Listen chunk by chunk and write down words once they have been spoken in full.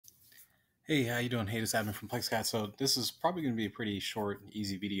Hey, how you doing? Hey, this is Admin from PlexGuide. So this is probably going to be a pretty short,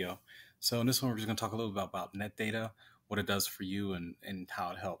 easy video. So in this one, we're just going to talk a little bit about Netdata, what it does for you, and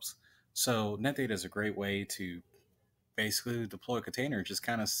how it helps. So Netdata is a great way to basically deploy a container, just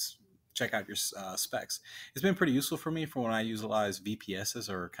kind of check out your specs. It's been pretty useful for me for when I utilize VPSs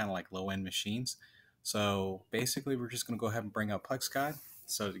or kind of like low-end machines. So basically, we're just going to go ahead and bring up PlexGuide.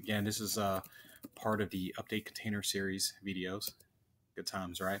 So again, this is part of the Update Container series videos. Good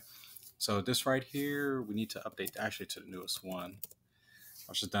times, right? So this right here, we need to update actually to the newest one. I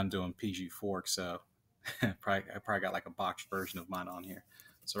was just done doing PG Fork, so I probably got like a boxed version of mine on here.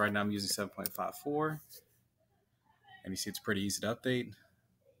 So right now I'm using 7.54, and you see it's pretty easy to update.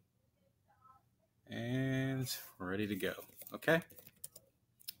 And we're ready to go. Okay.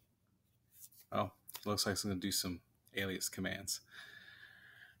 Oh, looks like it's gonna do some alias commands.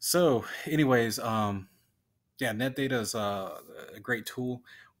 So anyways, yeah, Netdata is a great tool.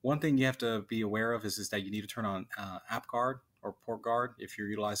 One thing you have to be aware of is that you need to turn on App Guard or Port Guard if you're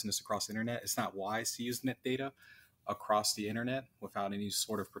utilizing this across the internet. It's not wise to use Netdata across the internet without any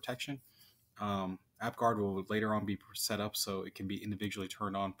sort of protection. App Guard will later on be set up so it can be individually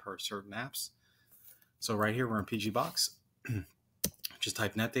turned on per certain apps. So right here, we're in PG Box. Just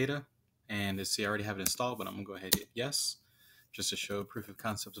type Netdata, and see I already have it installed, but I'm gonna go ahead and hit yes, just to show proof of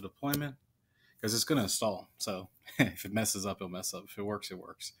concept of deployment, because it's gonna install. So if it messes up, it'll mess up. If it works, it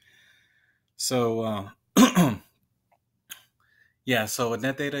works. So yeah, so with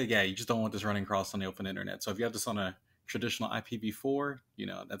Netdata, yeah, you just don't want this running across on the open internet. So if you have this on a traditional IPv4,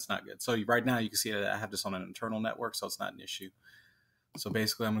 that's not good. So right now you can see that I have this on an internal network, so it's not an issue. So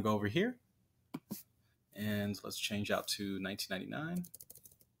basically I'm gonna go over here and let's change out to 1999.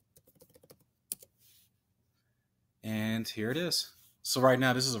 And here it is. So right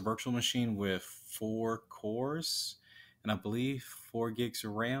now this is a virtual machine with 4 cores and I believe 4 gigs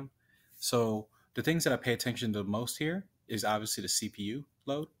of RAM. So the things that I pay attention to most here is obviously the CPU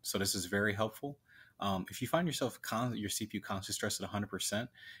load. So this is very helpful. If you find yourself your CPU constantly stressed at 100%,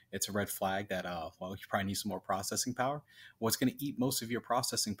 it's a red flag that well, you probably need some more processing power. What's going to eat most of your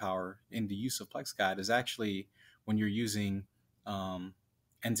processing power in the use of PlexGuide is actually when you're using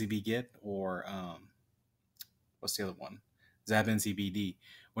NZB-Git or what's the other one? ZabNZBD.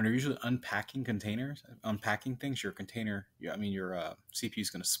 When you're usually unpacking containers, unpacking things, your container, your CPU is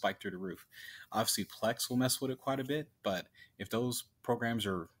going to spike through the roof. Obviously, Plex will mess with it quite a bit, but if those programs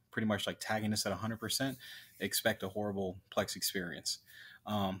are pretty much like tagging us at 100%, expect a horrible Plex experience.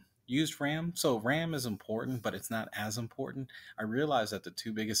 Used RAM. So RAM is important, but it's not as important. I realize that the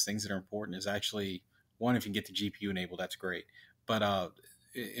two biggest things that are important is actually one, if you can get the GPU enabled, that's great. But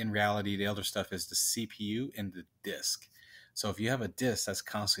in reality, the other stuff is the CPU and the disk. So if you have a disk that's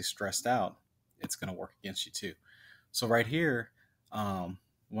constantly stressed out, it's going to work against you too. So right here,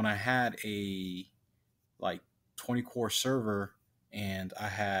 when I had a like 20 core server and I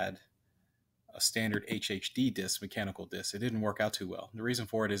had a standard HHD disk, mechanical disk, it didn't work out too well. The reason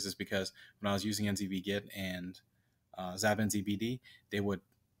for it is because when I was using NZB-Git and ZabNZBD, they would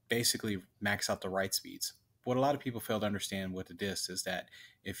basically max out the write speeds. What a lot of people fail to understand with the disk is that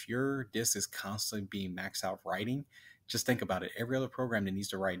if your disk is constantly being maxed out writing, just think about it. Every other program that needs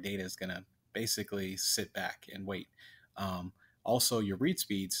to write data is going to basically sit back and wait. Also, your read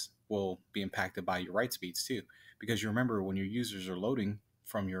speeds will be impacted by your write speeds too, because you remember when your users are loading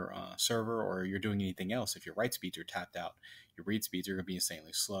from your server or you're doing anything else, if your write speeds are tapped out, your read speeds are going to be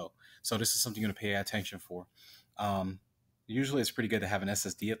insanely slow. So this is something you're going to pay attention for. Usually it's pretty good to have an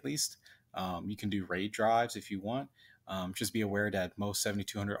SSD at least. You can do RAID drives if you want. Just be aware that most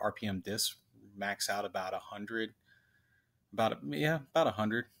 7200 RPM disks max out about 100, about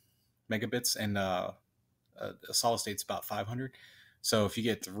 100 megabits, and a solid state's about 500. So if you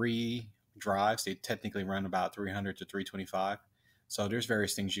get 3 drives, they technically run about 300 to 325. So there's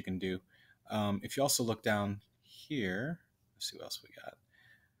various things you can do. If you also look down here, let's see what else we got.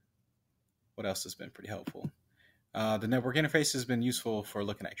 What else has been pretty helpful? The network interface has been useful for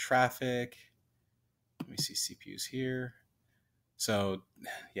looking at traffic. Let me see CPUs here. So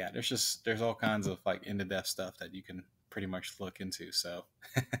yeah, there's all kinds of like into-depth stuff that you can pretty much look into. So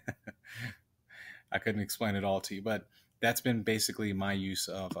I couldn't explain it all to you, but that's been basically my use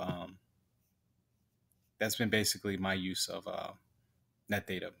of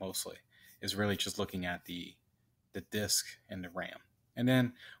Netdata mostly, is really just looking at the disk and the RAM. And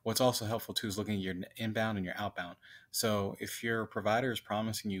then what's also helpful too is looking at your inbound and your outbound. So if your provider is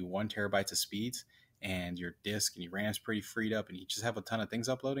promising you 1 terabyte of speeds and your disk and your RAM is pretty freed up and you just have a ton of things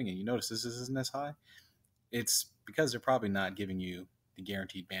uploading and you notice this isn't as high, it's because they're probably not giving you the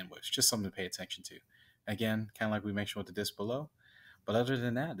guaranteed bandwidth. It's just something to pay attention to. Again, kind of like we mentioned with the disk below, But other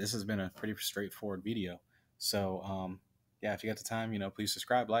than that, this has been a pretty straightforward video. So yeah, if you got the time, please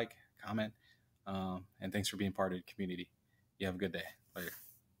subscribe, like, comment, and thanks for being part of the community. You have a good day. Later.